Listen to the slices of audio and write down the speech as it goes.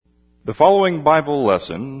The following Bible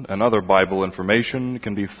lesson and other Bible information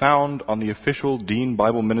can be found on the official Dean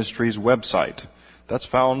Bible Ministries website. That's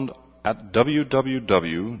found at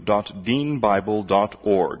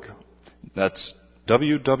www.deanbible.org. That's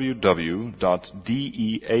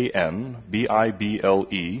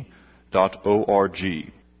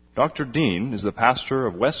www.deanbible.org. Dr. Dean is the pastor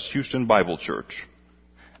of West Houston Bible Church.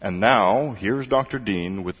 And now, here's Dr.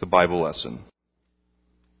 Dean with the Bible lesson.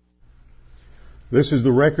 This is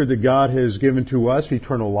the record that God has given to us,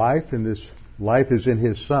 eternal life, and this life is in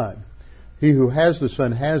His Son. He who has the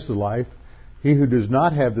Son has the life. He who does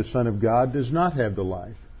not have the Son of God does not have the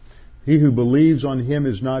life. He who believes on Him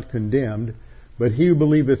is not condemned, but he who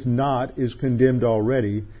believeth not is condemned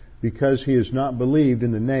already, because he has not believed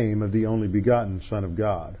in the name of the only begotten Son of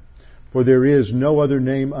God. For there is no other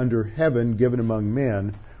name under heaven given among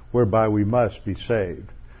men whereby we must be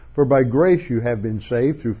saved. For by grace you have been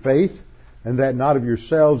saved through faith, and that not of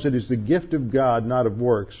yourselves, it is the gift of God, not of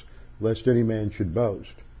works, lest any man should boast.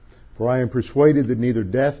 For I am persuaded that neither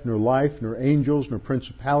death, nor life, nor angels, nor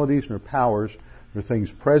principalities, nor powers, nor things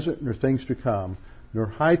present, nor things to come, nor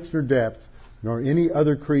height, nor depth, nor any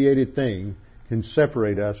other created thing can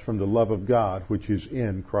separate us from the love of God, which is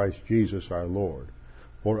in Christ Jesus our Lord.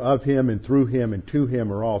 For of Him, and through Him, and to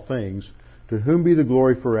Him are all things, to whom be the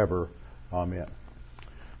glory forever. Amen.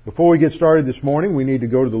 Before we get started this morning, we need to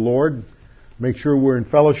go to the Lord. Make sure we're in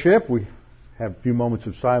fellowship. We have a few moments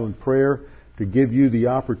of silent prayer to give you the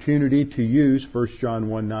opportunity to use 1 John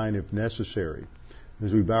 1:9 if necessary.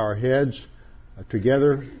 As we bow our heads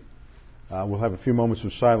together, we'll have a few moments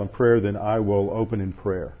of silent prayer, then I will open in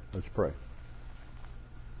prayer. Let's pray.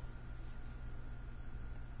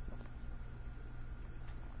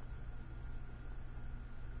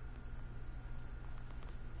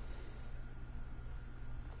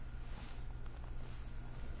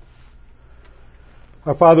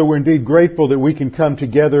 Our Father, we're indeed grateful that we can come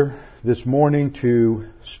together this morning to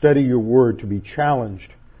study your word, to be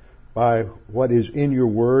challenged by what is in your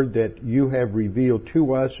word that you have revealed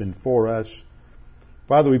to us and for us.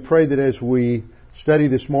 Father, we pray that as we study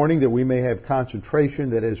this morning that we may have concentration,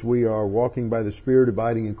 that as we are walking by the Spirit,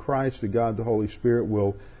 abiding in Christ, that God the Holy Spirit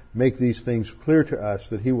will make these things clear to us,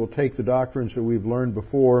 that He will take the doctrines that we've learned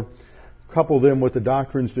before, couple them with the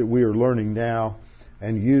doctrines that we are learning now,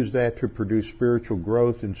 and use that to produce spiritual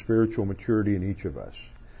growth and spiritual maturity in each of us.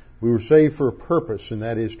 We were saved for a purpose, and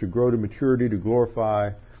that is to grow to maturity, to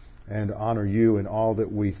glorify and honor you in all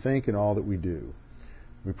that we think and all that we do.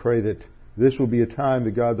 We pray that this will be a time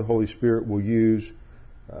that God the Holy Spirit will use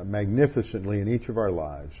magnificently in each of our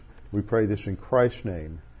lives. We pray this in Christ's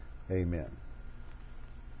name. Amen.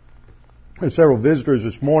 There are several visitors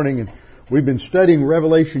this morning, and we've been studying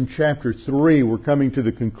Revelation chapter 3. We're coming to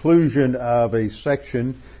the conclusion of a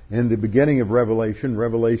section in the beginning of Revelation.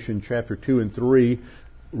 Revelation chapter 2 and 3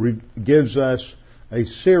 gives us a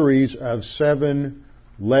series of 7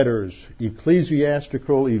 letters,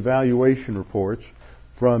 ecclesiastical evaluation reports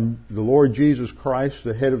from the Lord Jesus Christ,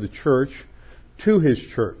 the head of the church, to His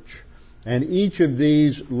church. And each of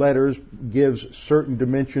these letters gives certain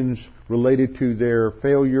dimensions related to their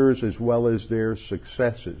failures as well as their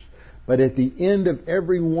successes. But at the end of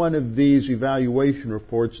every one of these evaluation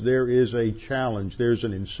reports, there is a challenge. There's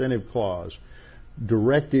an incentive clause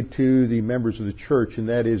directed to the members of the church, and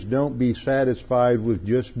that is, don't be satisfied with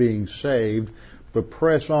just being saved, but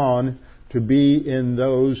press on to be in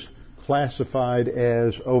those classified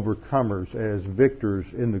as overcomers, as victors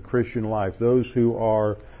in the Christian life, those who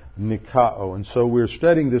are Nikao. And so we're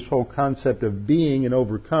studying this whole concept of being an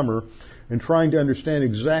overcomer and trying to understand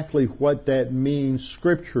exactly what that means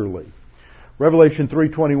scripturally. Revelation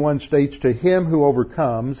 3:21 states, "To him who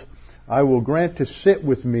overcomes, I will grant to sit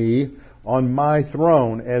with me on my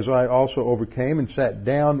throne, as I also overcame and sat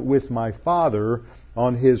down with my Father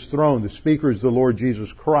on His throne." The speaker is the Lord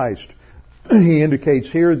Jesus Christ. He indicates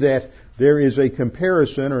here that there is a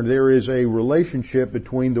comparison, or there is a relationship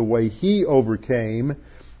between the way He overcame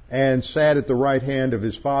and sat at the right hand of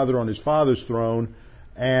His Father on His Father's throne,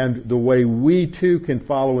 and the way we too can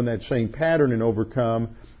follow in that same pattern and overcome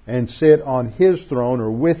and sit on His throne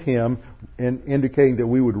or with Him, and indicating that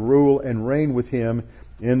we would rule and reign with Him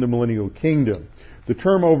in the millennial kingdom. The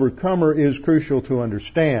term overcomer is crucial to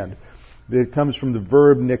understand. It comes from the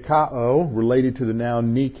verb nikao, related to the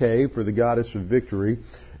noun Nike, for the goddess of victory.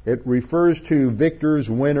 It refers to victors,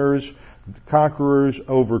 winners, conquerors,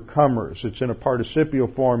 overcomers. It's in a participial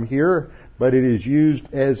form here, but it is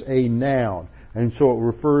used as a noun. And so it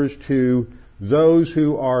refers to those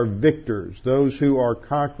who are victors, those who are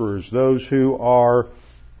conquerors, those who are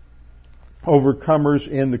overcomers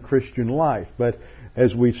in the Christian life. But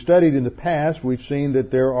As we've studied in the past, we've seen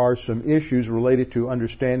that there are some issues related to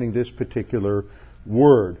understanding this particular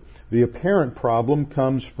word. The apparent problem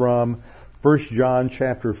comes from 1 John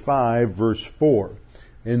chapter 5, verse 4.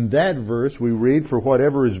 In that verse, we read, "For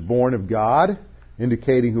whatever is born of God,"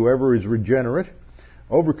 indicating whoever is regenerate,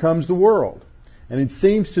 "overcomes the world." And it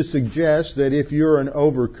seems to suggest that if you're an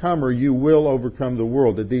overcomer, you will overcome the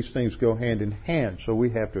world, that these things go hand in hand. So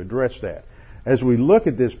we have to address that. As we look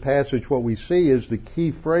at this passage, what we see is the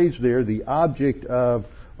key phrase there, the object of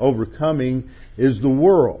overcoming is the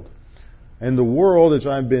world. And the world, as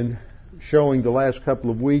I've been showing the last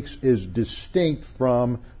couple of weeks, is distinct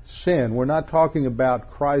from sin. We're not talking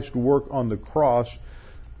about Christ's work on the cross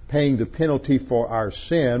paying the penalty for our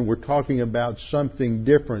sin. We're talking about something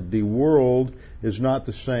different. The world is not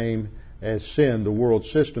the same as sin. The world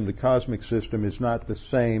system, the cosmic system, is not the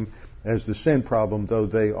same as the sin problem, though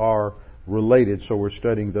they are related, so we're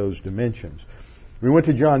studying those dimensions. We went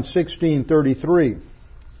to John 16:33,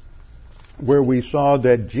 where we saw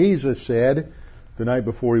that Jesus said, the night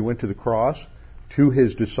before he went to the cross, to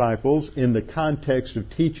his disciples, in the context of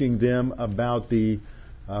teaching them about the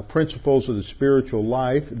principles of the spiritual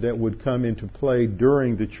life that would come into play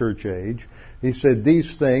during the church age. He said,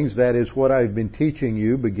 "These things, that is what I've been teaching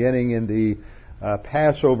you, beginning in the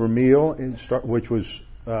Passover meal, which was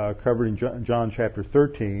covered in John chapter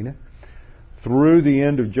 13, through the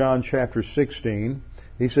end of John chapter 16.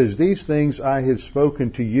 He says, 'These things I have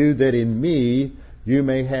spoken to you, that in me you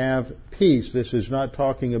may have peace.'" This is not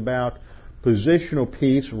talking about positional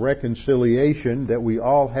peace, reconciliation that we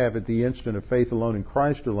all have at the instant of faith alone in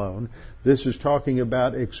Christ alone. This is talking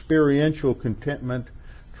about experiential contentment,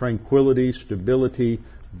 tranquility, stability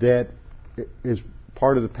that is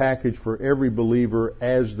part of the package for every believer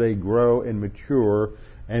as they grow and mature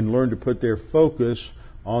and learn to put their focus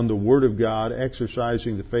on the Word of God,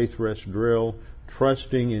 exercising the faith rest drill,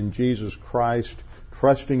 trusting in Jesus Christ,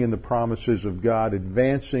 trusting in the promises of God,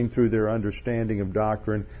 advancing through their understanding of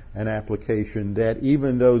doctrine and application, that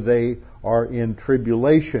even though they are in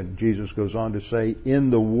tribulation, Jesus goes on to say,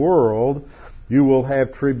 in the world you will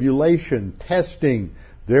have tribulation, testing.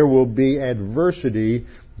 There will be adversity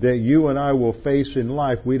that you and I will face in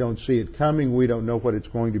life. We don't see it coming. We don't know what it's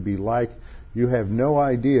going to be like. You have no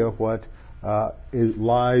idea what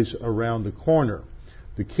lies around the corner.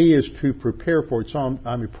 The key is to prepare for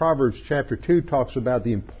it. Proverbs chapter 2 talks about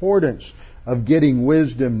the importance of getting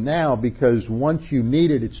wisdom now, because once you need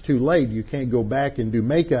it, it's too late. You can't go back and do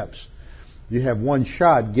makeups. You have one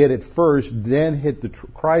shot. Get it first, then hit the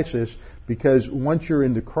crisis, because once you're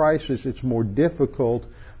in the crisis, it's more difficult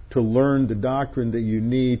to learn the doctrine that you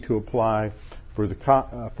need to apply for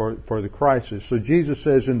the crisis. So Jesus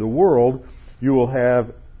says, in the world you will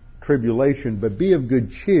have tribulation, but be of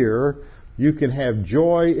good cheer. You can have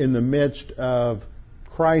joy in the midst of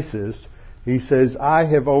crisis. He says, I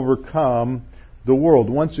have overcome the world.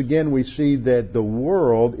 Once again, we see that the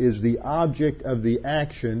world is the object of the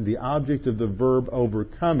action, the object of the verb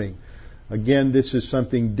overcoming. Again, this is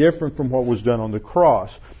something different from what was done on the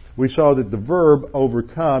cross. We saw that the verb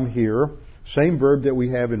overcome here, same verb that we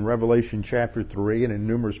have in Revelation chapter 3 and in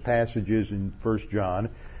numerous passages in 1 John,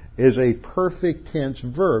 is a perfect tense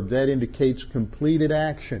verb. That indicates completed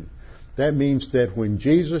action. That means that when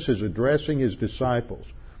Jesus is addressing his disciples,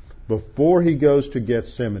 before he goes to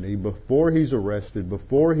Gethsemane, before he's arrested,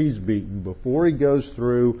 before he's beaten, before he goes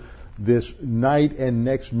through this night and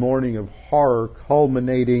next morning of horror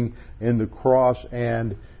culminating in the cross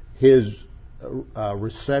and his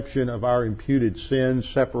reception of our imputed sins,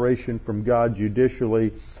 separation from God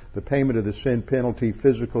judicially, the payment of the sin penalty,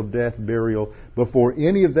 physical death, burial, before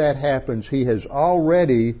any of that happens, he has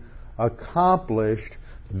already accomplished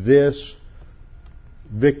this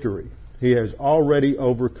victory. He has already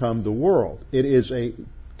overcome the world. It is a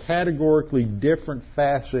categorically different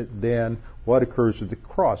facet than what occurs at the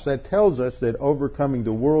cross. That tells us that overcoming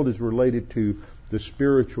the world is related to the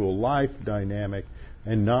spiritual life dynamic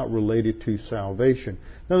and not related to salvation.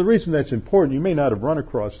 Now, the reason that's important, you may not have run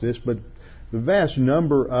across this, but the vast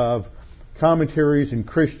number of commentaries and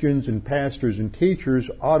Christians and pastors and teachers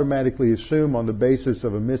automatically assume, on the basis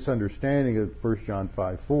of a misunderstanding of 1 John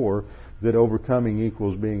 5:4, that overcoming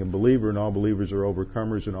equals being a believer, and all believers are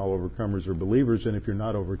overcomers, and all overcomers are believers, and if you're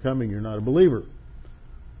not overcoming, you're not a believer.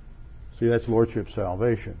 See, that's Lordship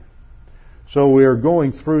salvation. So we are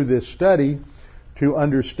going through this study to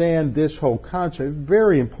understand this whole concept.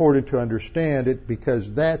 Very important to understand it,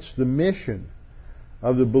 because that's the mission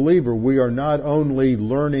of the believer. We are not only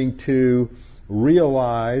learning to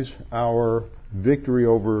realize our victory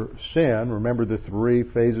over sin. Remember the three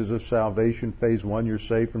phases of salvation. Phase 1, you're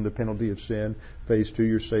saved from the penalty of sin. Phase 2,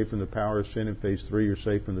 you're saved from the power of sin. And Phase 3, you're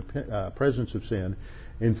saved from the presence of sin.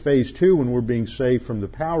 In Phase 2, when we're being saved from the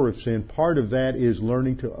power of sin, part of that is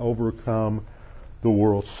learning to overcome the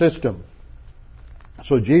world system.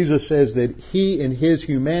 So Jesus says that He in His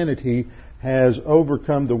humanity has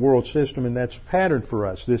overcome the world system, and that's a pattern for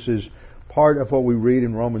us. This is part of what we read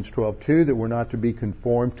in Romans 12:2, that we're not to be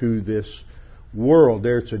conformed to this world.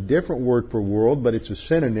 There it's a different word for world, but it's a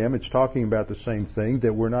synonym. It's talking about the same thing,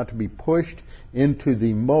 that we're not to be pushed into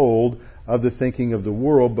the mold of the thinking of the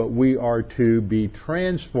world, but we are to be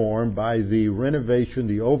transformed by the renovation,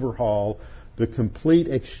 the overhaul, the complete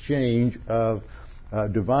exchange of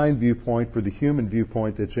divine viewpoint for the human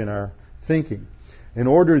viewpoint that's in our thinking. In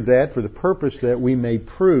order that, for the purpose that we may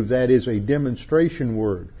prove, that is a demonstration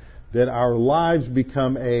word, that our lives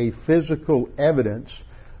become a physical evidence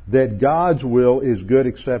that God's will is good,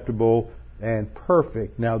 acceptable, and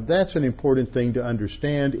perfect. Now that's an important thing to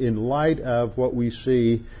understand in light of what we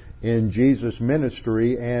see in Jesus'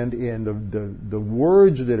 ministry and in the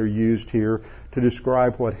words that are used here to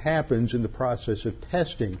describe what happens in the process of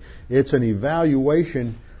testing. It's an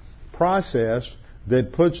evaluation process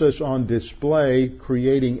that puts us on display,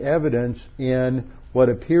 creating evidence in what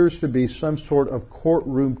appears to be some sort of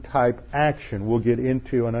courtroom type action. We'll get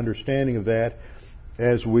into an understanding of that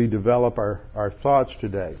as we develop our thoughts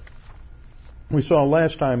today. We saw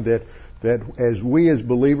last time that as we as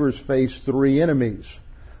believers face three enemies.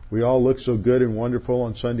 We all look so good and wonderful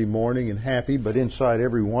on Sunday morning and happy, but inside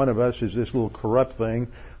every one of us is this little corrupt thing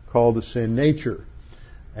called the sin nature.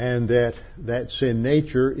 And that sin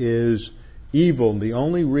nature is evil. And the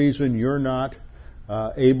only reason you're not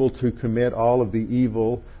able to commit all of the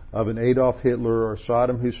evil of an Adolf Hitler or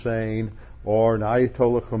Saddam Hussein or an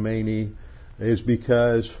Ayatollah Khomeini is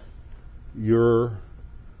because you're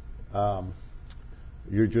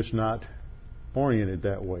just not oriented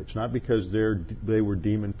that way. It's not because they were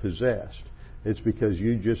demon possessed. It's because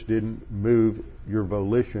you just didn't move your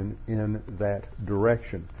volition in that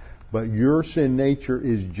direction. But your sin nature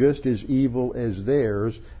is just as evil as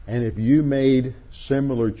theirs, and if you made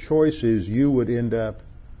similar choices, you would end up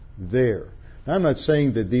there. Now, I'm not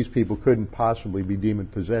saying that these people couldn't possibly be demon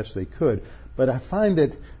possessed. They could. But I find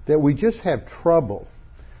that we just have trouble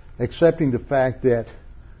accepting the fact that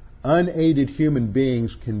unaided human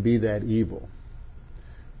beings can be that evil.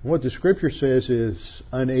 What the Scripture says is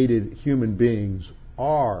unaided human beings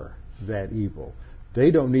are that evil. They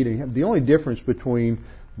don't need any help. The only difference between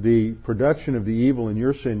the production of the evil in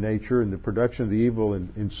your sin nature and the production of the evil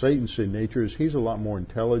in Satan's sin nature is he's a lot more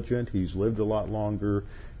intelligent, he's lived a lot longer,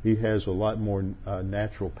 he has a lot more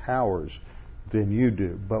natural powers than you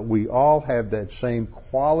do. But we all have that same,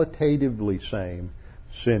 qualitatively same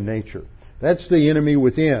sin nature. That's the enemy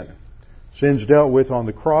within. Sin's dealt with on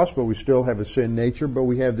the cross, but we still have a sin nature, but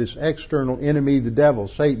we have this external enemy, the devil,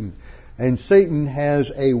 Satan. And Satan has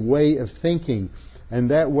a way of thinking,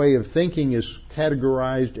 and that way of thinking is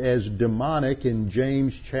categorized as demonic in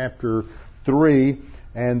James chapter 3,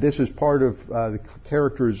 and this is part of the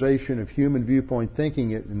characterization of human viewpoint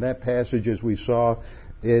thinking. In that passage, as we saw,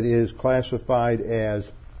 it is classified as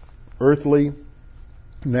earthly,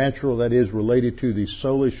 natural, that is, related to the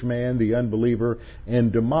soulish man, the unbeliever,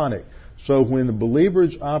 and demonic. So when the believer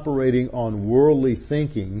is operating on worldly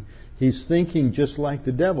thinking, he's thinking just like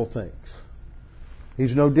the devil thinks.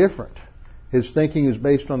 He's no different. His thinking is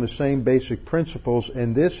based on the same basic principles,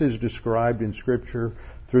 and this is described in Scripture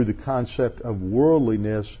through the concept of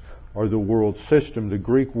worldliness or the world system. The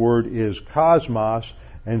Greek word is cosmos,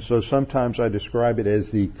 and so sometimes I describe it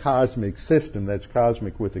as the cosmic system. That's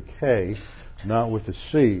cosmic with a K, not with a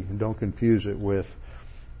C. And don't confuse it with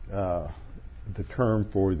the term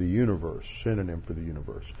for the universe, synonym for the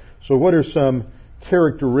universe. So what are some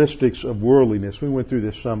characteristics of worldliness? We went through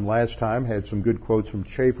this some last time, had some good quotes from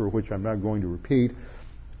Schaeffer, which I'm not going to repeat.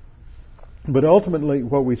 But ultimately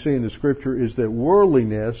what we see in the Scripture is that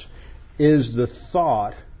worldliness is the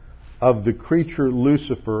thought of the creature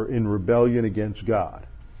Lucifer in rebellion against God.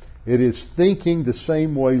 It is thinking the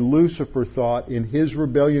same way Lucifer thought in his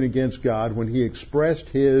rebellion against God when he expressed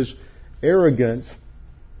his arrogance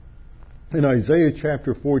in Isaiah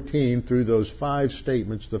chapter 14 through those 5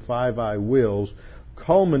 statements, the 5 I wills,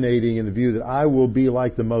 culminating in the view that I will be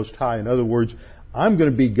like the Most High. In other words, I'm going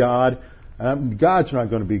to be God, and God's not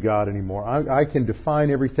going to be God anymore. I can define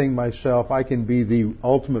everything myself. I can be the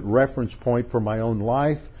ultimate reference point for my own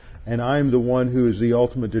life, and I'm the one who is the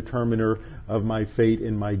ultimate determiner of my fate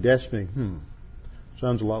and my destiny.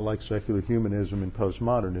 Sounds a lot like secular humanism and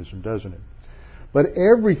postmodernism, doesn't it? But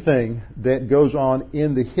everything that goes on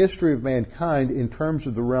in the history of mankind in terms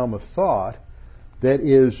of the realm of thought that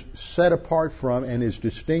is set apart from and is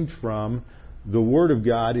distinct from the Word of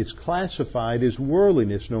God is classified as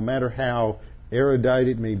worldliness, no matter how erudite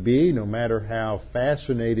it may be, no matter how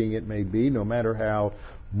fascinating it may be, no matter how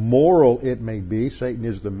moral it may be. Satan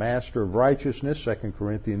is the master of righteousness. 2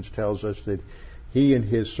 Corinthians tells us that he and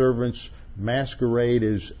his servants masquerade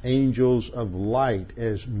as angels of light,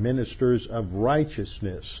 as ministers of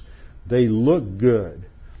righteousness. They look good.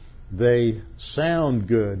 They sound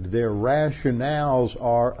good. Their rationales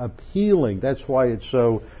are appealing. That's why it's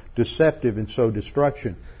so deceptive and so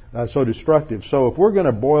destructive. So if we're going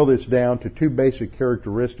to boil this down to two basic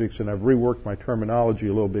characteristics, and I've reworked my terminology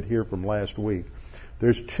a little bit here from last week,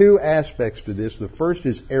 there's two aspects to this. The first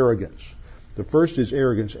is arrogance.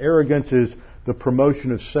 Arrogance is the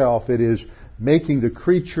promotion of self. It is making the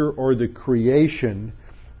creature or the creation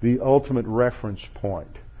the ultimate reference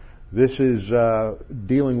point. This is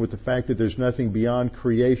dealing with the fact that there's nothing beyond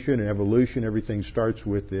creation and evolution. Everything starts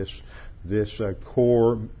with this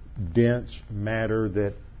core, dense matter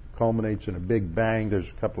that culminates in a big bang. There's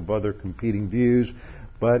a couple of other competing views.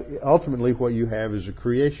 But ultimately what you have is a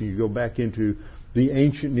creation. You go back into the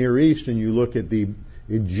ancient Near East and you look at the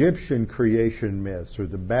Egyptian creation myths or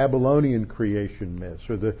the Babylonian creation myths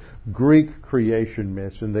or the Greek creation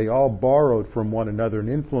myths, and they all borrowed from one another and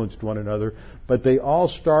influenced one another, but they all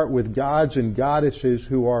start with gods and goddesses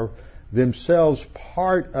who are themselves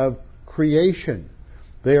part of creation.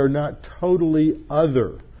 They are not totally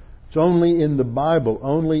other. It's only in the Bible,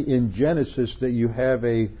 only in Genesis, that you have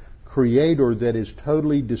a creator that is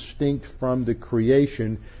totally distinct from the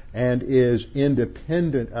creation and is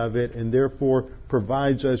independent of it, and therefore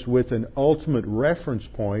provides us with an ultimate reference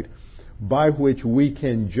point by which we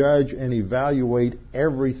can judge and evaluate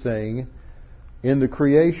everything in the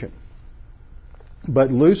creation.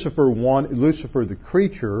 But Lucifer the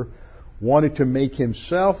creature, wanted to make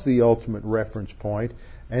himself the ultimate reference point,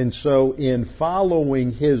 and so in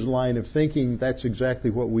following his line of thinking, that's exactly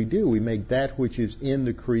what we do. We make that which is in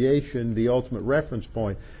the creation the ultimate reference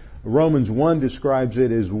point. Romans 1 describes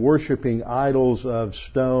it as worshiping idols of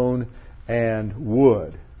stone and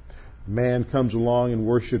wood. Man comes along and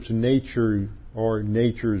worships nature or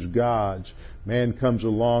nature's gods. Man comes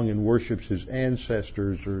along and worships his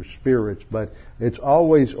ancestors or spirits, but it's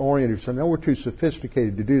always oriented. So now we're too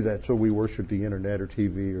sophisticated to do that, so we worship the internet or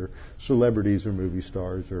TV or celebrities or movie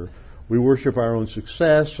stars, or we worship our own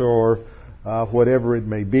success or whatever it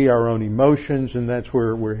may be, our own emotions, and that's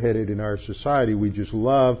where we're headed in our society. We just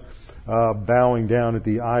love bowing down at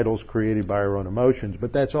the idols created by our own emotions,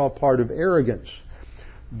 but that's all part of arrogance.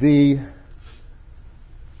 The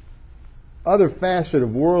other facet of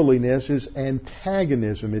worldliness is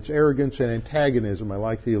antagonism. It's arrogance and antagonism. I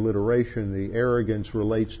like the alliteration. The arrogance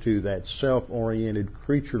relates to that self-oriented,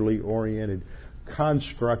 creaturely-oriented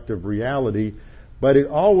construct of reality, but it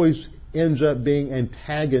always ends up being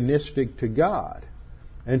antagonistic to God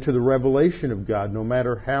and to the revelation of God, no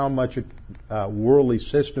matter how much worldly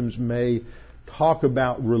systems may talk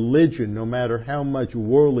about religion, no matter how much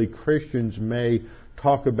worldly Christians may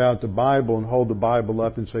talk about the Bible and hold the Bible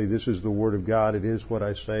up and say, this is the Word of God, it is what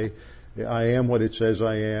I say, I am what it says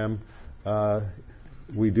I am,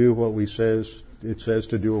 we do what it says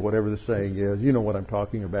to do, or whatever the saying is. You know what I'm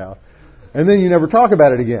talking about. And then you never talk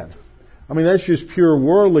about it again. I mean, that's just pure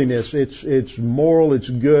worldliness. It's moral, it's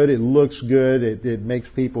good, it looks good, it makes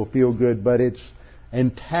people feel good, but it's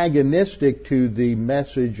antagonistic to the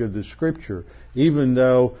message of the Scripture, even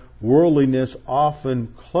though worldliness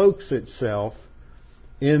often cloaks itself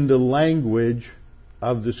in the language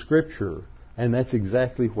of the Scripture. And that's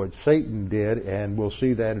exactly what Satan did, and we'll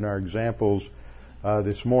see that in our examples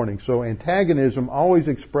this morning. So antagonism always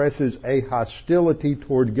expresses a hostility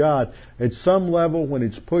toward God. At some level, when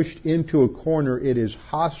it's pushed into a corner, it is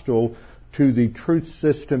hostile to the truth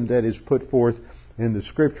system that is put forth in the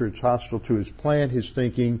Scripture. It's hostile to His plan, His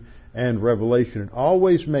thinking, and revelation. It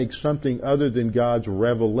always makes something other than God's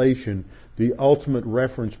revelation the ultimate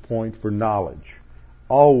reference point for knowledge.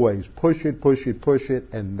 Always push it,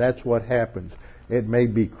 and that's what happens. It may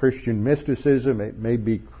be Christian mysticism, it may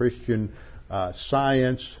be Christian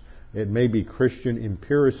science, it may be Christian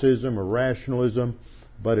empiricism or rationalism,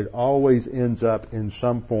 but it always ends up in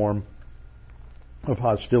some form of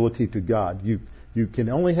hostility to God. You can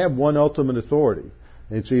only have one ultimate authority.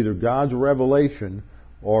 It's either God's revelation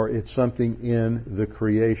or it's something in the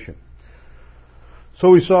creation.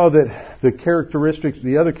 So we saw that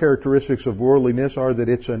the other characteristics of worldliness are that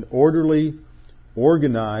it's an orderly,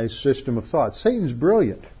 organized system of thought. Satan's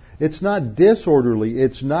brilliant. It's not disorderly.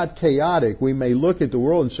 It's not chaotic. We may look at the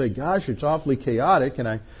world and say, gosh, it's awfully chaotic. And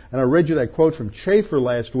I read you that quote from Schaeffer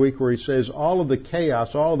last week where he says all of the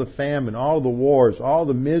chaos, all of the famine, all of the wars, all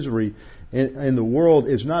the misery in the world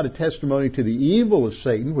is not a testimony to the evil of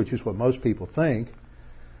Satan, which is what most people think,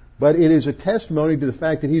 but it is a testimony to the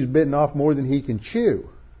fact that he's bitten off more than he can chew.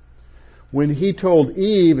 When he told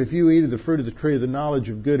Eve, if you eat of the fruit of the tree of the knowledge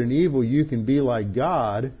of good and evil, you can be like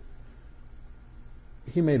God,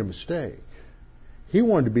 he made a mistake. He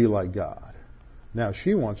wanted to be like God. Now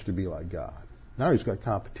she wants to be like God. Now he's got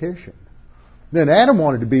competition. Then Adam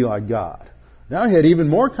wanted to be like God. Now he had even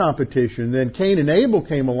more competition. Then Cain and Abel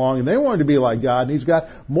came along and they wanted to be like God, and he's got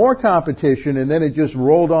more competition, and then it just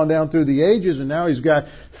rolled on down through the ages, and now he's got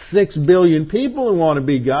 6 billion people who want to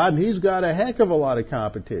be God, and he's got a heck of a lot of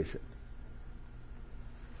competition.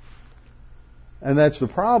 And that's the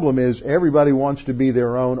problem, is everybody wants to be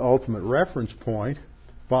their own ultimate reference point,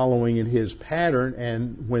 following in his pattern,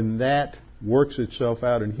 and when that works itself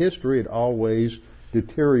out in history, it always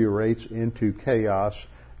deteriorates into chaos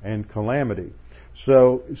and calamity.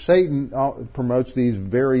 So Satan promotes these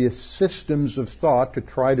various systems of thought to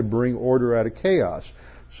try to bring order out of chaos.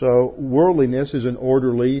 So worldliness is an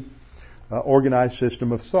orderly, organized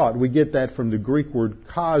system of thought. We get that from the Greek word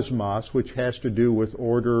cosmos, which has to do with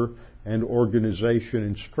order and organization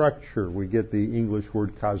and structure. We get the English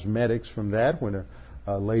word cosmetics from that, when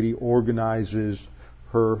a lady organizes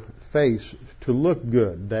her face to look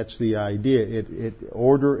good. That's the idea.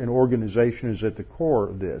 Order and organization is at the core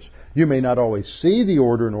of this. You may not always see the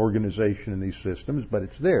order and organization in these systems, but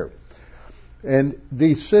it's there. And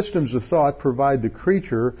these systems of thought provide the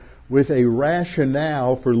creature with a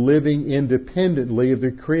rationale for living independently of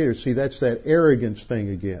the Creator. See, that's that arrogance thing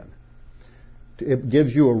again. It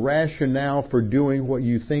gives you a rationale for doing what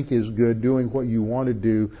you think is good, doing what you want to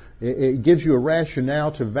do. It gives you a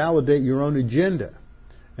rationale to validate your own agenda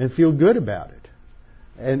and feel good about it.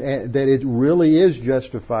 And that it really is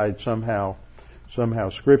justified somehow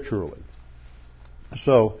scripturally.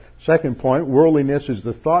 So, second point, worldliness is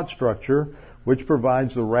the thought structure which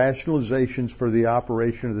provides the rationalizations for the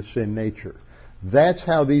operation of the sin nature. That's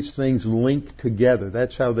how these things link together.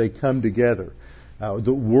 That's how they come together.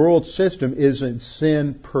 The world system isn't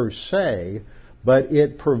sin per se, but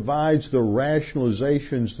it provides the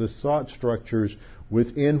rationalizations, the thought structures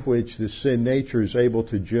within which the sin nature is able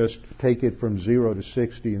to just take it from 0 to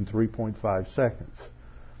 60 in 3.5 seconds.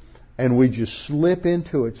 And we just slip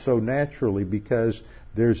into it so naturally because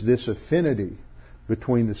there's this affinity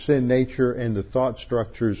between the sin nature and the thought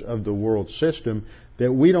structures of the world system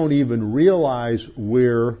that we don't even realize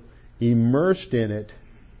we're immersed in it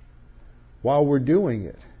while we're doing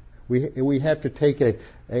it. We have to take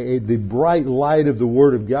the bright light of the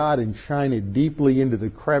Word of God and shine it deeply into the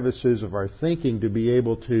crevices of our thinking to be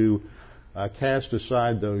able to cast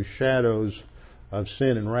aside those shadows of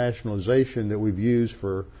sin and rationalization that we've used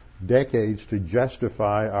for decades to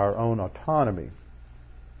justify our own autonomy.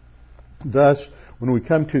 Thus, when we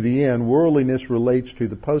come to the end, worldliness relates to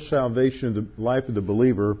the post-salvation of the life of the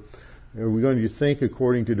believer. Are we going to think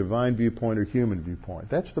according to divine viewpoint or human viewpoint?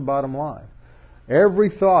 That's the bottom line. Every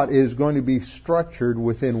thought is going to be structured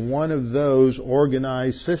within one of those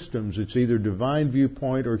organized systems. It's either divine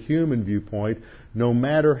viewpoint or human viewpoint, no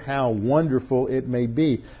matter how wonderful it may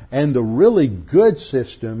be. And the really good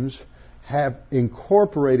systems have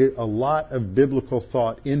incorporated a lot of biblical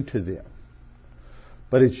thought into them.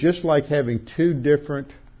 But it's just like having two different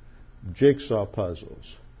jigsaw puzzles.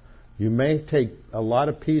 You may take a lot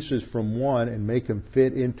of pieces from one and make them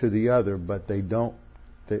fit into the other, but they don't,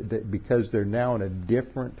 because they're now in a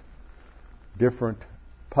different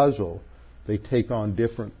puzzle, they take on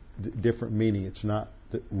different meaning. It's not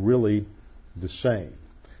really the same.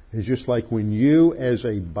 It's just like when you, as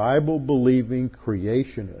a Bible-believing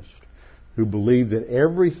creationist, who believe that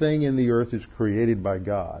everything in the earth is created by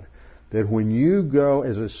God, that when you go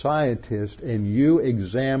as a scientist and you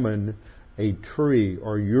examine a tree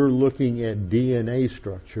or you're looking at DNA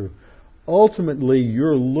structure, ultimately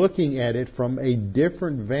you're looking at it from a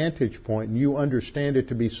different vantage point, and you understand it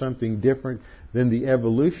to be something different than the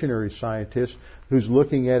evolutionary scientist who's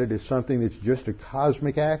looking at it as something that's just a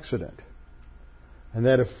cosmic accident. And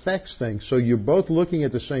that affects things. So you're both looking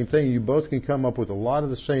at the same thing. You both can come up with a lot of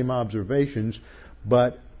the same observations,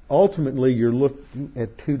 but ultimately you're looking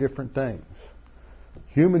at two different things.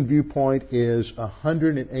 Human viewpoint is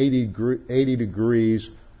 180 degrees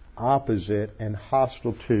opposite and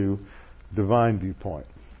hostile to divine viewpoint.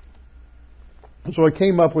 So I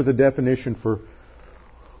came up with a definition for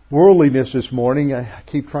worldliness this morning. I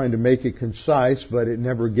keep trying to make it concise, but it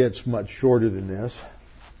never gets much shorter than this.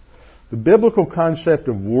 The biblical concept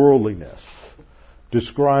of worldliness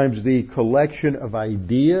describes the collection of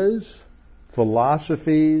ideas,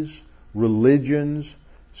 philosophies, religions,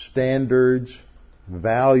 standards,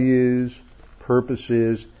 values,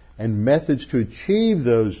 purposes, and methods to achieve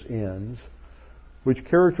those ends which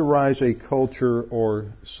characterize a culture or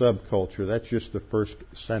subculture. That's just the first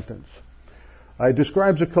sentence. It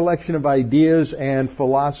describes a collection of ideas and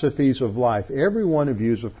philosophies of life. Every one of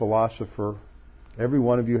you is a philosopher. Every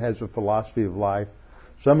one of you has a philosophy of life.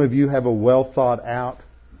 Some of you have a well thought out,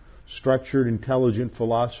 structured, intelligent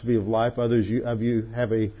philosophy of life. Others of you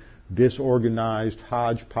have a disorganized,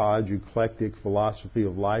 hodgepodge, eclectic philosophy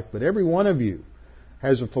of life. But every one of you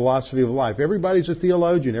has a philosophy of life. Everybody's a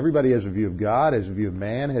theologian. Everybody has a view of God, has a view of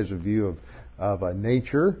man, has a view of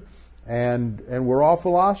nature. And we're all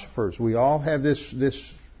philosophers. We all have this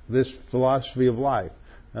philosophy of life.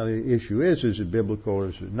 Now the issue is it biblical or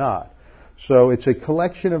is it not? So it's a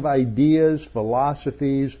collection of ideas,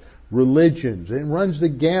 philosophies, religions. It runs the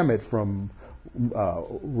gamut from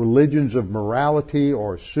religions of morality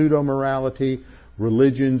or pseudo-morality,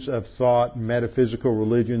 religions of thought, metaphysical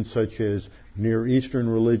religions such as Near Eastern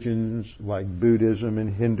religions like Buddhism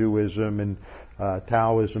and Hinduism and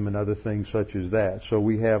Taoism and other things such as that. So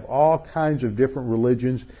we have all kinds of different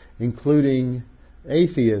religions, including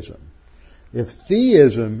atheism. If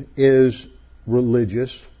theism is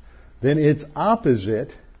religious, then its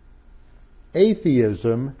opposite,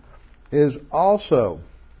 atheism, is also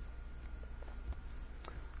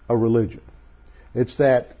a religion. It's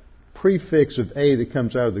that prefix of a that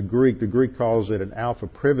comes out of the Greek. The Greek calls it an alpha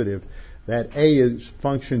privative. That a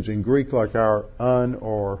functions in Greek like our un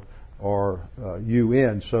or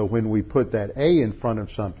un. So when we put that a in front of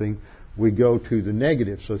something, we go to the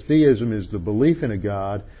negative. So theism is the belief in a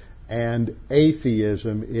God, and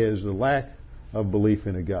atheism is the lack of belief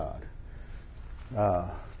in a God.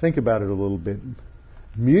 Think about it a little bit.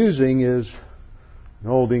 Musing is an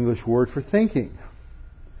old English word for thinking.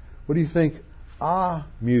 What do you think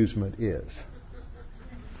amusement is?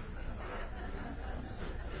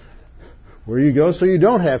 Where you go so you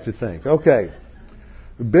don't have to think. Okay.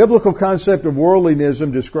 The biblical concept of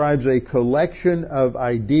worldlinism describes a collection of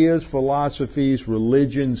ideas, philosophies,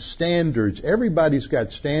 religions, standards. Everybody's got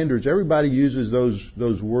standards. Everybody uses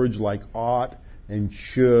those words like ought and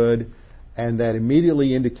should, and that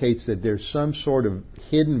immediately indicates that there's some sort of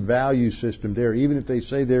hidden value system there, even if they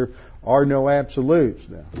say there are no absolutes.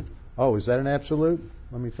 Now, oh, is that an absolute?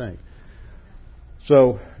 Let me think.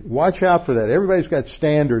 So watch out for that. Everybody's got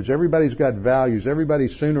standards. Everybody's got values. Everybody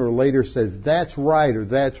sooner or later says that's right or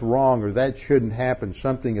that's wrong or that shouldn't happen.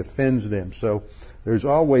 Something offends them. So there's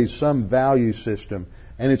always some value system.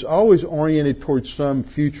 And it's always oriented towards some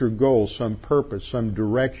future goal, some purpose, some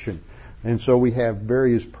direction. And so we have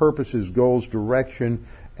various purposes, goals, direction,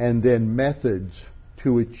 and then methods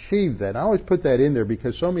to achieve that. I always put that in there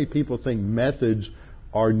because so many people think methods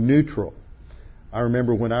are neutral. I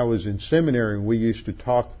remember when I was in seminary, we used to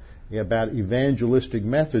talk about evangelistic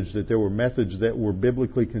methods, that there were methods that were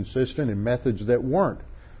biblically consistent and methods that weren't.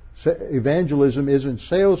 Evangelism isn't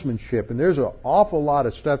salesmanship, and there's an awful lot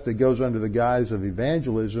of stuff that goes under the guise of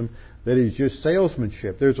evangelism that is just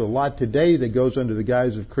salesmanship. There's a lot today that goes under the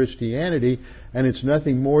guise of Christianity, and it's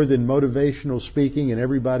nothing more than motivational speaking, and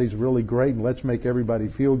everybody's really great, and let's make everybody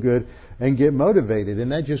feel good and get motivated.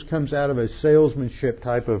 And that just comes out of a salesmanship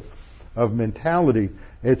type of mentality.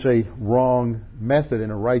 It's a wrong method,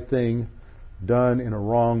 and a right thing done in a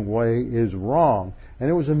wrong way is wrong. And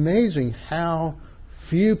it was amazing how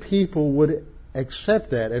few people would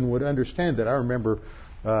accept that and would understand that. I remember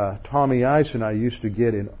Tommy Ice and I used to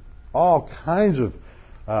get in all kinds of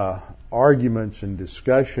arguments and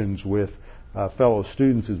discussions with fellow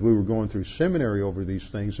students as we were going through seminary over these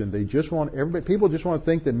things, and people just want to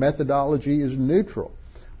think that methodology is neutral.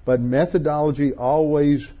 But methodology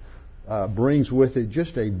always brings with it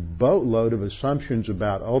just a boatload of assumptions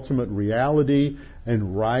about ultimate reality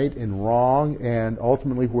and right and wrong and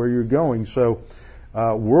ultimately where you're going. So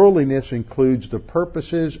worldliness includes the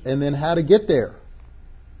purposes and then how to get there.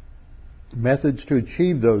 Methods to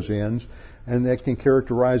achieve those ends, and that can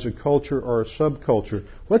characterize a culture or a subculture.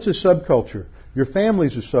 What's a subculture? Your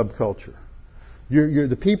family's a subculture.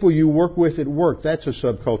 The people you work with at work, that's a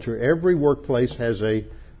subculture. Every workplace has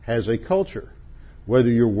a culture. Whether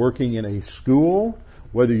you're working in a school,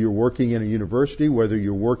 whether you're working in a university, whether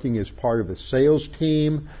you're working as part of a sales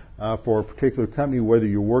team for a particular company, whether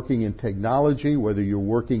you're working in technology, whether you're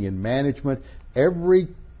working in management, every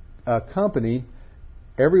company,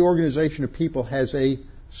 every organization of people has a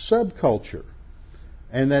subculture.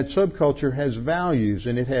 And that subculture has values,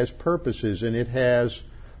 and it has purposes, and it has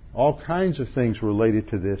all kinds of things related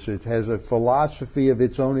to this. It has a philosophy of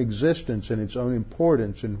its own existence and its own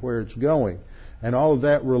importance and where it's going. And all of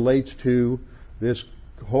that relates to this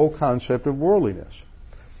whole concept of worldliness.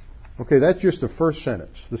 Okay, that's just the first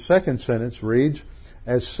sentence. The second sentence reads,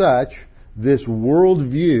 as such, this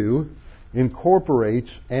worldview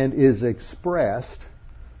incorporates and is expressed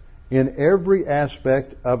in every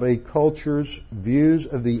aspect of a culture's views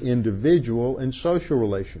of the individual and social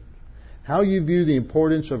relations. How you view the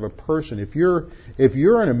importance of a person. If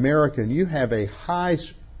you're an American, you have a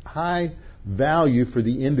high value for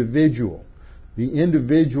the individual. The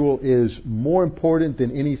individual is more important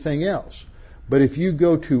than anything else. But if you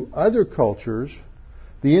go to other cultures,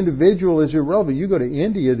 the individual is irrelevant. You go to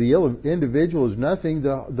India, the individual is nothing.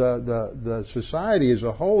 The society as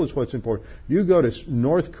a whole is what's important. You go to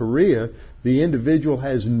North Korea, the individual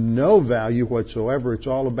has no value whatsoever. It's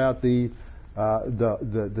all about the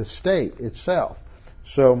state itself.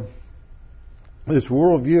 So this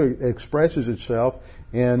worldview expresses itself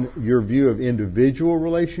in your view of individual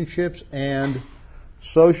relationships and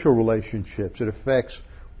social relationships. It affects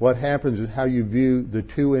what happens and how you view the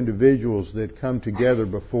two individuals that come together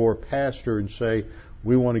before a pastor and say,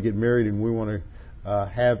 we want to get married and we want to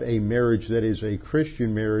have a marriage that is a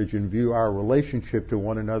Christian marriage and view our relationship to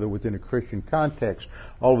one another within a Christian context.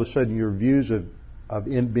 All of a sudden your views of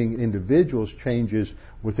being individuals changes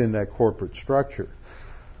within that corporate structure.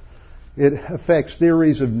 It affects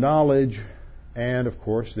theories of knowledge and, of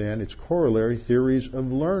course, then its corollary, theories of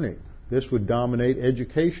learning. This would dominate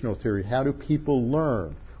educational theory. How do people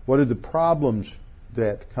learn? What are the problems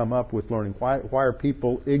that come up with learning? Why are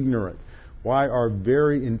people ignorant? Why are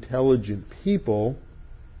very intelligent people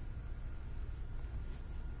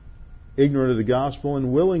ignorant of the gospel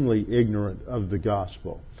and willingly ignorant of the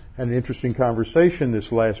gospel? Had an interesting conversation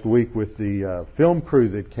this last week with the film crew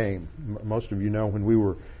that came. Most of you know when we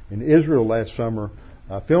were in Israel last summer,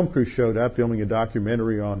 a film crew showed up filming a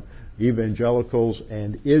documentary on evangelicals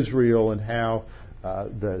and Israel and how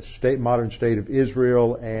the modern state of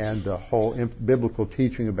Israel and the whole biblical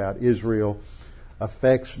teaching about Israel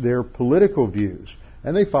affects their political views.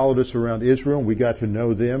 And they followed us around Israel, and we got to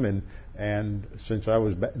know them. And since I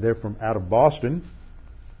was there from out of Boston,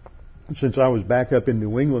 since I was back up in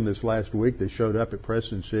New England this last week, they showed up at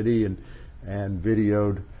Preston City and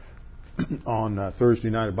videoed on Thursday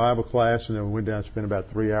night at Bible class, and then we went down and spent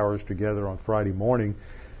about 3 hours together on Friday morning.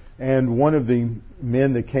 And one of the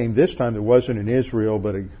men that came this time that wasn't in Israel,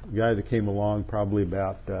 but a guy that came along probably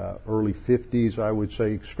about early 50s, I would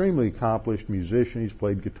say, extremely accomplished musician. He's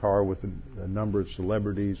played guitar with a number of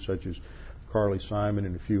celebrities such as Carly Simon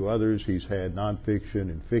and a few others. He's had nonfiction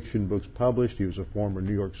and fiction books published. He was a former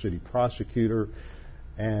New York City prosecutor,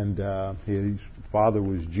 and his father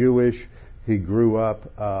was Jewish. He grew up,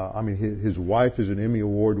 his wife is an Emmy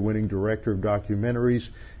Award-winning director of documentaries.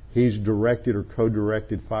 He's directed or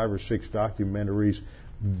co-directed 5 or 6 documentaries.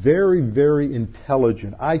 Very, very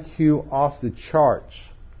intelligent. IQ off the charts.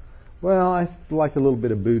 Well, I like a little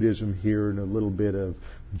bit of Buddhism here and a little bit of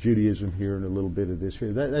Judaism here and a little bit of this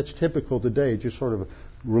here. That's typical today. Just sort of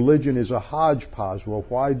religion is a hodgepodge. Well,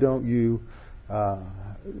 why don't you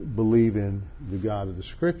believe in the God of the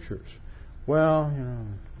Scriptures? Well,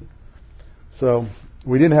 so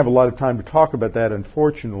we didn't have a lot of time to talk about that,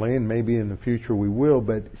 unfortunately, and maybe in the future we will.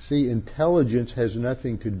 But see, intelligence has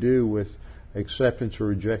nothing to do with acceptance or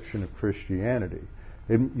rejection of Christianity.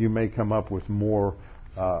 You may come up with more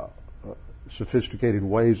sophisticated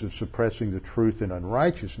ways of suppressing the truth and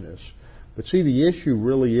unrighteousness. But see, the issue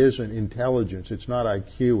really isn't intelligence. It's not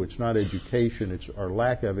IQ. It's not education. Or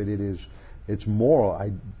lack of it. It's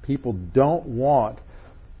moral. People don't want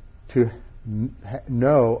to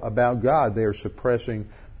know about God. They are suppressing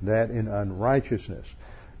that in unrighteousness.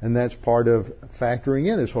 And that's part of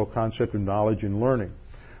factoring in this whole concept of knowledge and learning.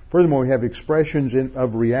 Furthermore, we have expressions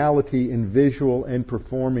of reality in visual and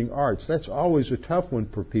performing arts. That's always a tough one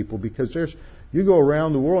for people because you go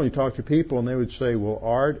around the world and you talk to people and they would say, well,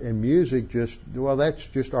 art and music that's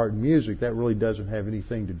just art and music. That really doesn't have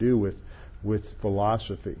anything to do with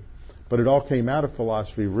philosophy. But it all came out of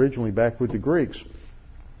philosophy originally back with the Greeks.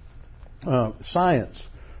 Science,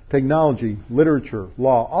 technology, literature,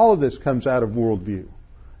 law, all of this comes out of worldview.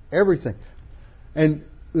 Everything. And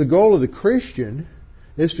the goal of the Christian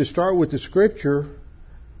is to start with the Scripture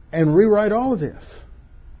and rewrite all of this.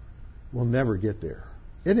 We'll never get there.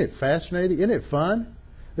 Isn't it fascinating? Isn't it fun?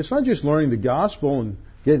 It's not just learning the gospel and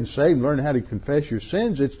getting saved, learning how to confess your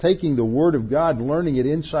sins. It's taking the Word of God and learning it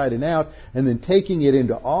inside and out, and then taking it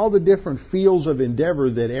into all the different fields of endeavor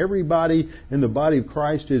that everybody in the body of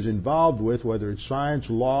Christ is involved with, whether it's science,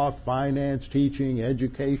 law, finance, teaching,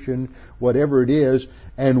 education, whatever it is,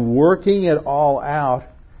 and working it all out,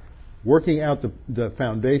 working out the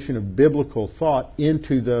foundation of biblical thought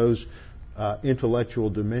into those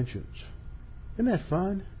intellectual dimensions. Isn't that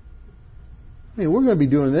fun? I mean, we're going to be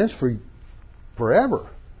doing this for forever.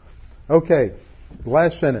 Okay,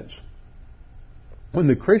 last sentence. When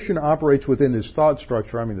the Christian operates within this thought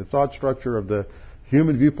structure, the thought structure of the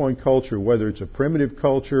human viewpoint culture, whether it's a primitive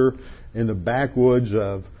culture in the backwoods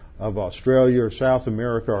of Australia or South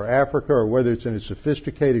America or Africa, or whether it's in a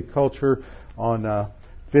sophisticated culture on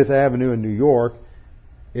Fifth Avenue in New York,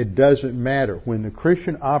 it doesn't matter. When the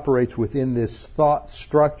Christian operates within this thought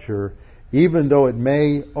structure, even though it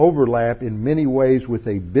may overlap in many ways with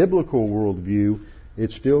a biblical worldview,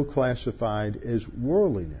 it's still classified as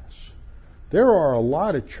worldliness. There are a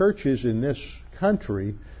lot of churches in this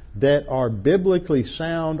country that are biblically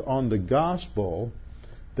sound on the gospel.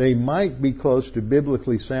 They might be close to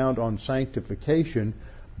biblically sound on sanctification,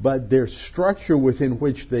 but their structure within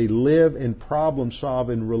which they live and problem solve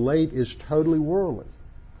and relate is totally worldly.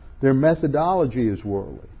 Their methodology is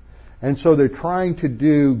worldly. And so they're trying to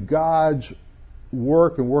do God's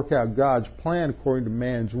work and work out God's plan according to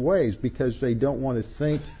man's ways because they don't want to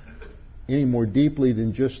think any more deeply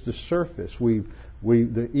than just the surface.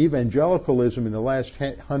 The evangelicalism in the last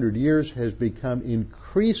 100 years has become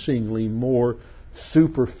increasingly more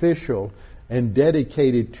superficial and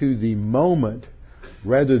dedicated to the moment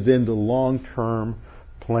rather than the long-term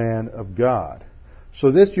plan of God. So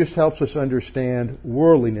this just helps us understand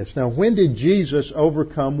worldliness. Now, when did Jesus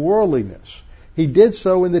overcome worldliness? He did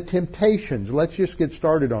so in the temptations. Let's just get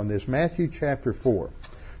started on this. Matthew chapter 4.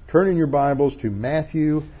 Turn in your Bibles to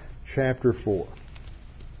Matthew chapter 4.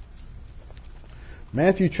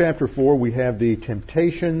 Matthew chapter 4, we have the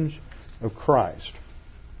temptations of Christ.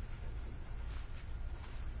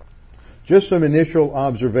 Just some initial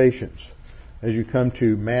observations as you come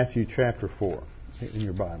to Matthew chapter 4 in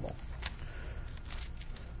your Bible.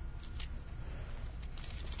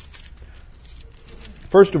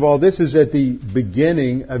 First of all, this is at the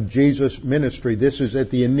beginning of Jesus' ministry. This is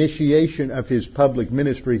at the initiation of His public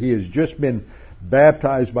ministry. He has just been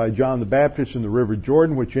baptized by John the Baptist in the River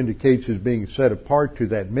Jordan, which indicates His being set apart to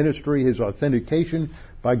that ministry, His authentication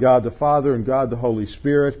by God the Father and God the Holy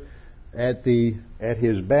Spirit at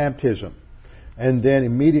His baptism. And then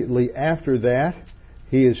immediately after that,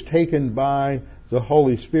 He is taken by the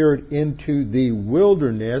Holy Spirit into the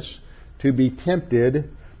wilderness to be tempted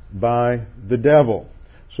by the devil.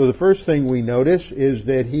 So the first thing we notice is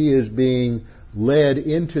that He is being led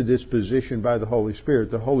into this position by the Holy Spirit.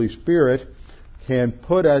 The Holy Spirit can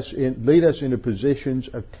lead us into positions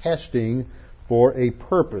of testing for a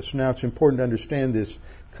purpose. Now, it's important to understand this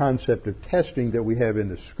concept of testing that we have in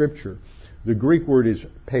the Scripture. The Greek word is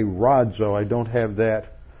peirazo. I don't have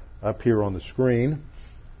that up here on the screen.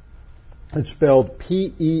 It's spelled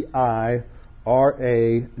P-E-I-R-A-Z-O.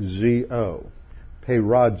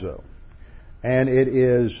 Peirazo. And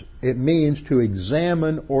it means to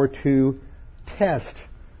examine or to test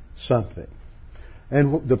something.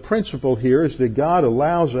 And the principle here is that God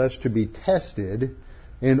allows us to be tested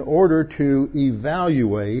in order to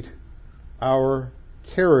evaluate our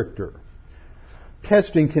character.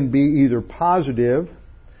 Testing can be either positive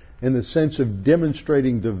in the sense of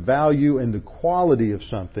demonstrating the value and the quality of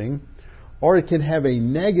something, or it can have a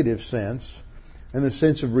negative sense in the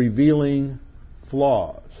sense of revealing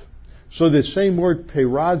flaws. So this same word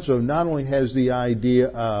peirazo not only has the idea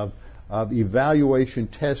of evaluation,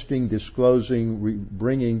 testing, disclosing,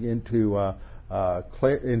 bringing into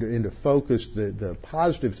focus the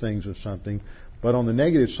positive things of something, but on the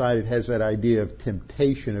negative side it has that idea of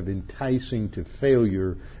temptation, of enticing to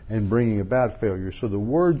failure and bringing about failure. So the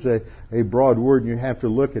word's a broad word, and you have to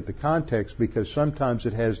look at the context because sometimes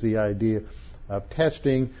it has the idea of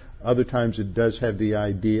testing, other times it does have the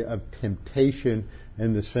idea of temptation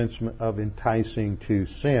in the sense of enticing to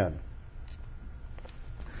sin.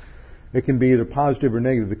 It can be either positive or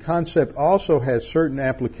negative. The concept also has certain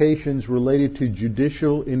applications related to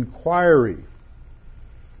judicial inquiry.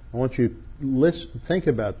 I want you to think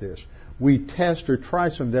about this. We test or try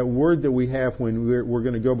something. That word that we have when we're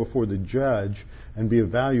going to go before the judge and be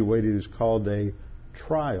evaluated is called a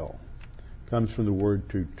trial. It comes from the word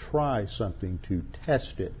to try something, to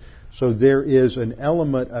test it. So there is an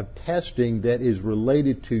element of testing that is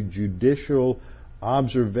related to judicial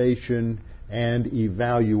observation and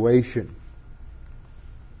evaluation.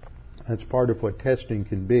 That's part of what testing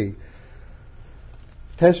can be.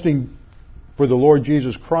 Testing for the Lord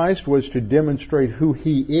Jesus Christ was to demonstrate who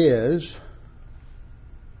He is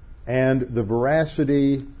and the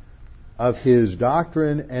veracity of His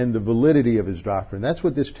doctrine and the validity of His doctrine. That's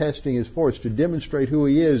what this testing is for. It's to demonstrate who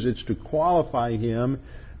He is. It's to qualify Him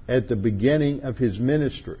at the beginning of His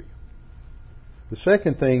ministry. The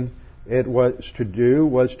second thing it was to do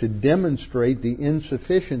was to demonstrate the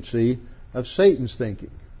insufficiency of Satan's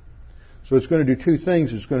thinking. So it's going to do two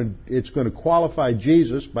things. It's going to qualify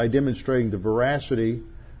Jesus by demonstrating the veracity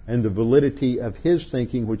and the validity of His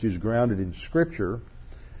thinking, which is grounded in Scripture.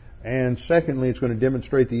 And secondly, it's going to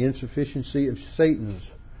demonstrate the insufficiency of Satan's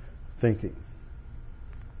thinking.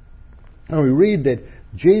 And we read that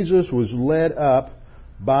Jesus was led up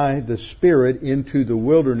by the Spirit into the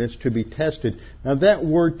wilderness to be tested. Now that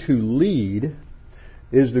word to lead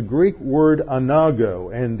is the Greek word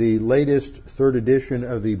anago, and the latest third edition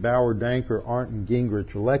of the Bauer-Danker, Arndt and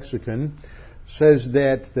Gingrich lexicon says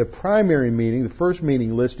that the primary meaning, the first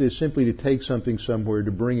meaning listed, is simply to take something somewhere,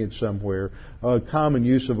 to bring it somewhere. A common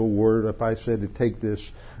use of a word, if I said to take this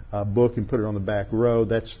book and put it on the back row,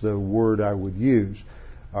 that's the word I would use.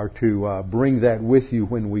 Or to bring that with you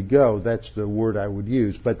when we go, that's the word I would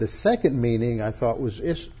use. But the second meaning I thought was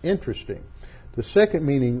interesting. The second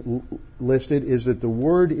meaning listed is that the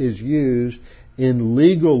word is used in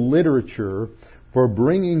legal literature for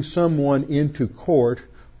bringing someone into court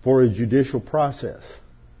for a judicial process.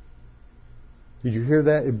 Did you hear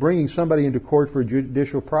that? Bringing somebody into court for a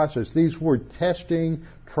judicial process. These words, testing,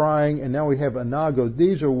 trying, and now we have anago.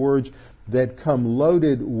 These are words that come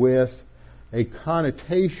loaded with a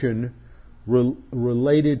connotation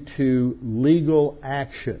related to legal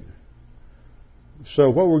action.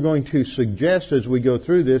 So what we're going to suggest as we go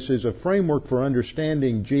through this is a framework for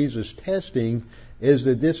understanding Jesus' testing is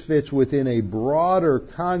that this fits within a broader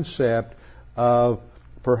concept of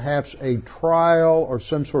perhaps a trial or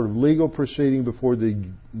some sort of legal proceeding before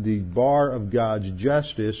the bar of God's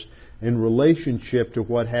justice in relationship to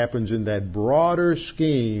what happens in that broader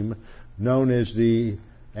scheme known as the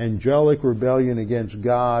angelic rebellion against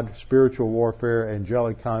God, spiritual warfare,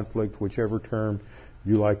 angelic conflict, whichever term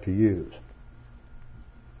you like to use.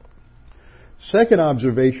 Second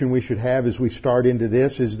observation we should have as we start into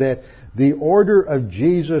this is that the order of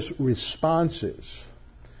Jesus' responses.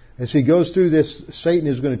 As he goes through this, Satan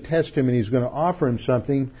is going to test him and he's going to offer him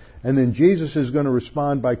something, and then Jesus is going to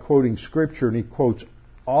respond by quoting Scripture, and he quotes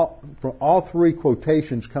all three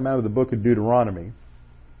quotations come out of the book of Deuteronomy.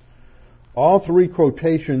 All three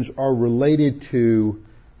quotations are related to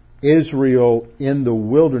Israel in the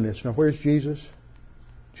wilderness. Now, where's Jesus?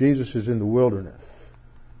 Jesus is in the wilderness.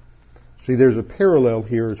 See, there's a parallel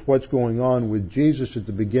here. It's what's going on with Jesus at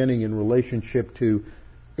the beginning in relationship to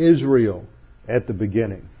Israel at the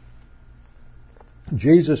beginning.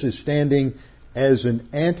 Jesus is standing as an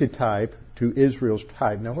antitype to Israel's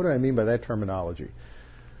type. Now, what do I mean by that terminology?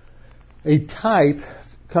 A type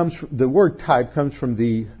the word type comes from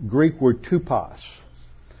the Greek word tupos,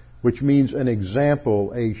 which means an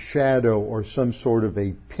example, a shadow, or some sort of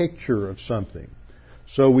a picture of something.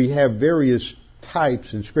 So we have various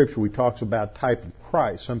types in Scripture. We talk about type of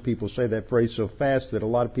Christ. Some people say that phrase so fast that a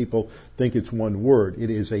lot of people think it's one word. It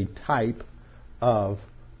is a type of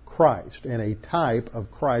Christ. And a type of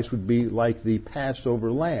Christ would be like the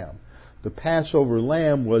Passover lamb. The Passover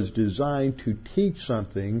lamb was designed to teach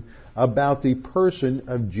something about the person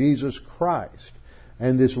of Jesus Christ.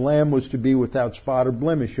 And this lamb was to be without spot or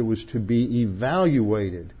blemish. It was to be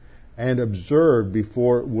evaluated and observed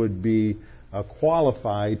before it would be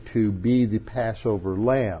qualified to be the Passover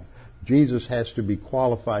lamb. Jesus has to be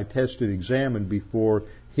qualified, tested, examined before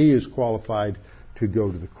he is qualified to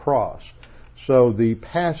go to the cross. So the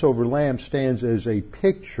Passover lamb stands as a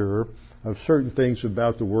picture of certain things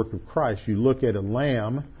about the work of Christ. You look at a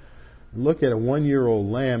lamb, look at a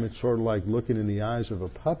 1-year-old lamb, it's sort of like looking in the eyes of a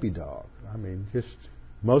puppy dog. I mean,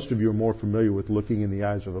 most of you are more familiar with looking in the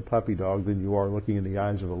eyes of a puppy dog than you are looking in the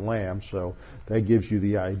eyes of a lamb, so that gives you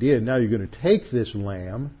the idea. Now you're going to take this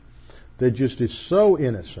lamb that just is so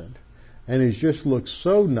innocent and it just looks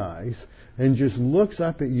so nice and just looks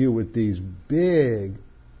up at you with these big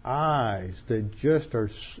eyes that just are,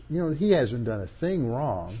 he hasn't done a thing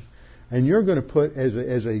wrong. And you're going to put, as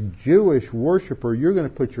a Jewish worshiper, you're going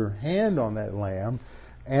to put your hand on that lamb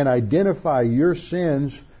and identify your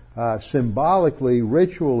sins symbolically,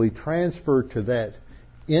 ritually transfer to that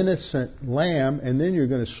innocent lamb, and then you're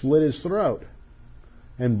going to slit his throat.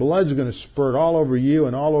 And blood's going to spurt all over you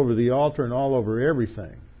and all over the altar and all over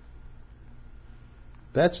everything.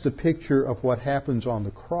 That's the picture of what happens on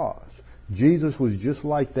the cross. Jesus was just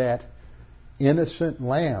like that innocent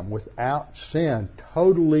lamb without sin,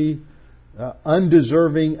 totally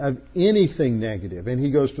undeserving of anything negative. And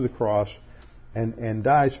He goes to the cross and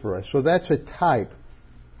dies for us. So that's a type.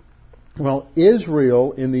 Well,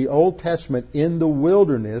 Israel in the Old Testament in the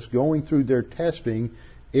wilderness going through their testing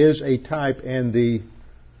is a type, and the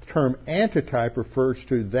term antitype refers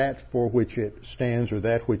to that for which it stands or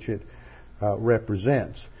that which it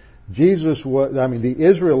represents. The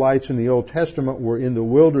Israelites in the Old Testament were in the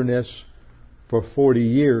wilderness for 40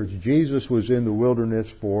 years. Jesus was in the wilderness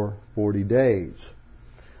for 40 days.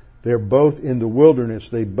 They're both in the wilderness.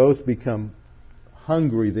 They both become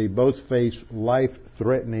hungry. They both face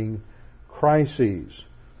life-threatening crises.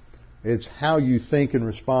 It's how you think and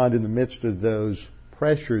respond in the midst of those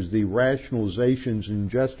pressures, the rationalizations and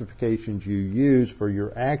justifications you use for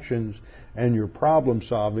your actions and your problem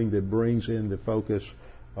solving that brings in the focus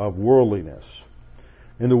of worldliness.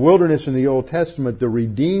 In the wilderness in the Old Testament, the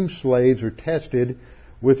redeemed slaves are tested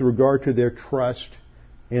with regard to their trust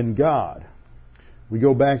in God. We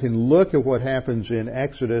go back and look at what happens in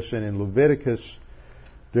Exodus and in Leviticus.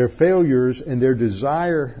 Their failures and their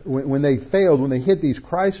desire, when they failed, when they hit these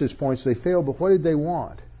crisis points, they failed, but what did they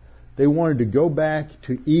want? They wanted to go back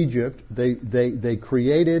to Egypt. They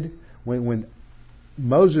created, when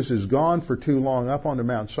Moses is gone for too long up onto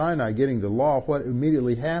Mount Sinai getting the law, what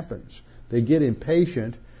immediately happens? They get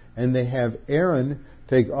impatient and they have Aaron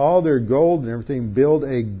take all their gold and everything, build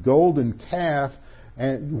a golden calf,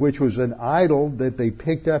 which was an idol that they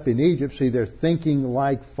picked up in Egypt. See, they're thinking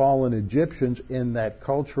like fallen Egyptians in that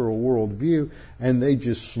cultural worldview, and they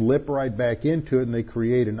just slip right back into it and they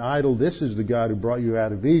create an idol. This is the God who brought you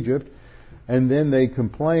out of Egypt. And then they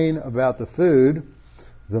complain about the food,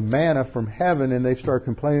 the manna from heaven, and they start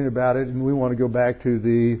complaining about it, and we want to go back to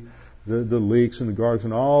the leeks and the garlics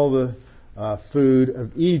and all the food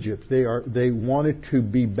of Egypt. They wanted to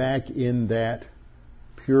be back in that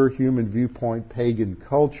pure human viewpoint pagan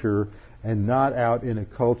culture and not out in a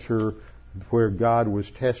culture where God was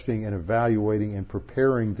testing and evaluating and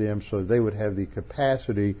preparing them so they would have the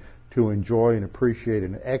capacity to enjoy and appreciate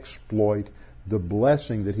and exploit the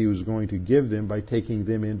blessing that He was going to give them by taking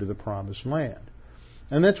them into the promised land.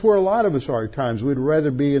 And that's where a lot of us are at times. We'd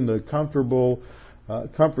rather be in the comfortable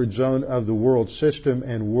comfort zone of the world system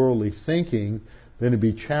and worldly thinking than to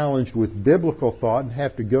be challenged with biblical thought and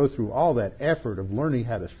have to go through all that effort of learning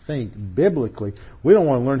how to think biblically. We don't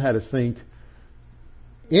want to learn how to think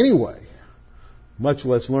anyway, much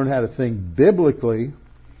less learn how to think biblically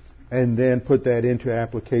and then put that into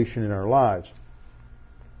application in our lives.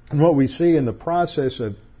 And what we see in the process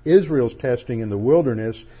of Israel's testing in the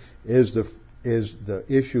wilderness is the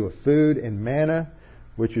issue of food and manna,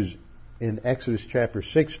 which is in Exodus chapter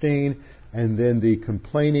 16, and then the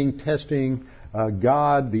complaining, testing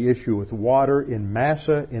God, the issue with water in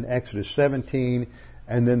Massa in Exodus 17,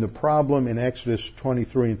 and then the problem in Exodus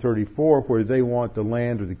 23 and 34 where they want the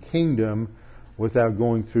land or the kingdom without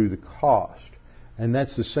going through the cost. And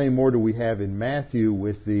that's the same order we have in Matthew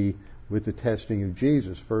with the testing of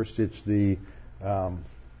Jesus. First it's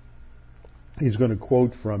he's going to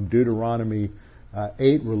quote from Deuteronomy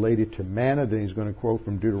 8 related to manna, then he's going to quote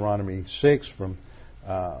from Deuteronomy 6 from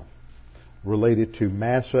related to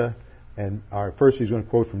Massa. And first he's going to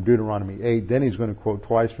quote from Deuteronomy 8, then he's going to quote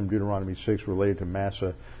twice from Deuteronomy 6 related to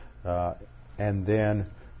Massa, and then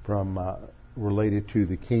from related to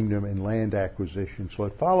the kingdom and land acquisition. So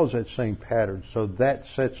it follows that same pattern. So that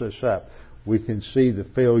sets us up. We can see the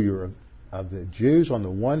failure of the Jews on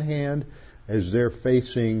the one hand as they're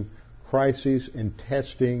facing crises and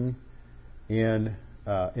testing in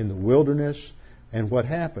the wilderness. And what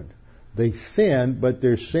happened? They sinned, but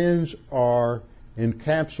their sins are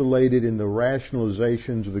encapsulated in the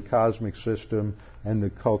rationalizations of the cosmic system and the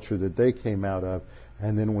culture that they came out of.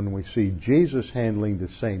 And then when we see Jesus handling the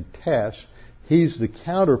same test, He's the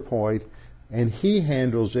counterpoint, and He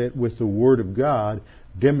handles it with the Word of God,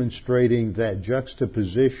 demonstrating that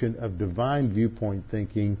juxtaposition of divine viewpoint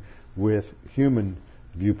thinking with human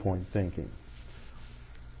viewpoint thinking.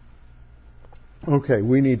 Okay,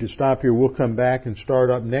 we need to stop here. We'll come back and start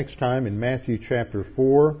up next time in Matthew chapter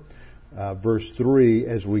 4. Verse 3,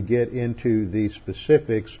 as we get into the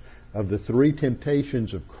specifics of the three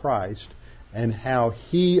temptations of Christ and how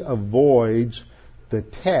He avoids the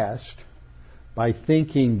test by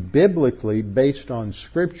thinking biblically based on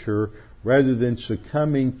Scripture rather than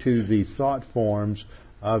succumbing to the thought forms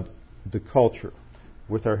of the culture.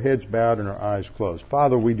 With our heads bowed and our eyes closed.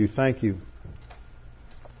 Father, we do thank You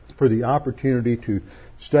for the opportunity to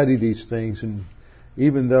study these things, and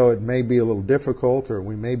even though it may be a little difficult or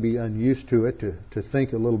we may be unused to it, to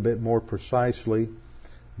think a little bit more precisely,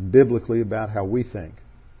 biblically about how we think.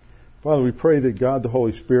 Father, we pray that God the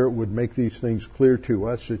Holy Spirit would make these things clear to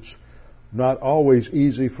us. It's not always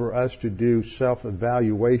easy for us to do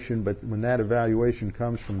self-evaluation, but when that evaluation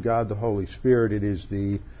comes from God the Holy Spirit, it is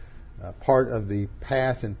the part of the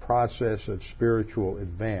path and process of spiritual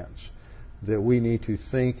advance, that we need to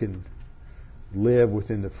think and live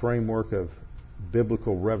within the framework of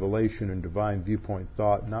biblical revelation and divine viewpoint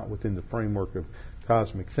thought, not within the framework of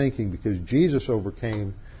cosmic thinking, because Jesus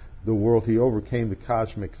overcame the world. He overcame the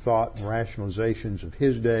cosmic thought and rationalizations of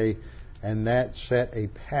His day, and that set a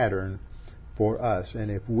pattern for us. And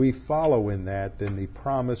if we follow in that, then the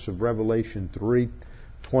promise of Revelation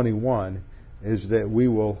 3:21 is that we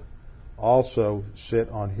will also sit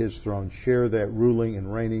on His throne, share that ruling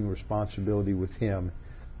and reigning responsibility with Him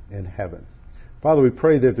in heaven. Father, we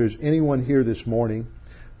pray that if there's anyone here this morning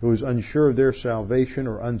who is unsure of their salvation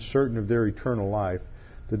or uncertain of their eternal life,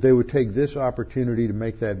 that they would take this opportunity to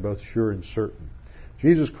make that both sure and certain.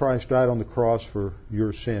 Jesus Christ died on the cross for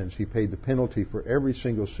your sins. He paid the penalty for every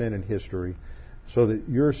single sin in history, so that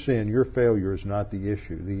your sin, your failure is not the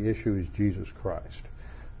issue. The issue is Jesus Christ.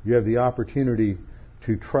 You have the opportunity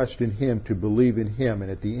to trust in Him, to believe in Him, and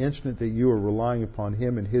at the instant that you are relying upon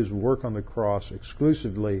Him and His work on the cross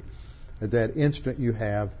exclusively, at that instant you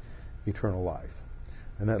have eternal life.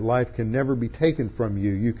 And that life can never be taken from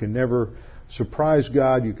you. You can never surprise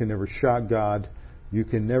God. You can never shock God. You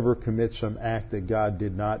can never commit some act that God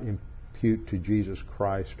did not impute to Jesus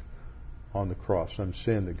Christ on the cross, some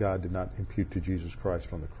sin that God did not impute to Jesus Christ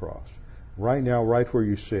on the cross. Right now, right where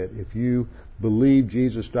you sit, if you believe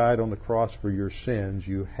Jesus died on the cross for your sins,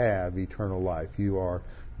 you have eternal life. You are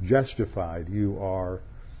justified. You are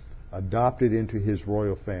adopted into His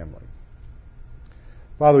royal family.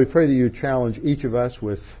 Father, we pray that you challenge each of us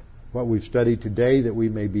with what we've studied today, that we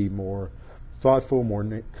may be more thoughtful,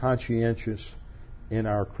 more conscientious in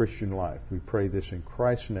our Christian life. We pray this in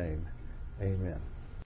Christ's name. Amen.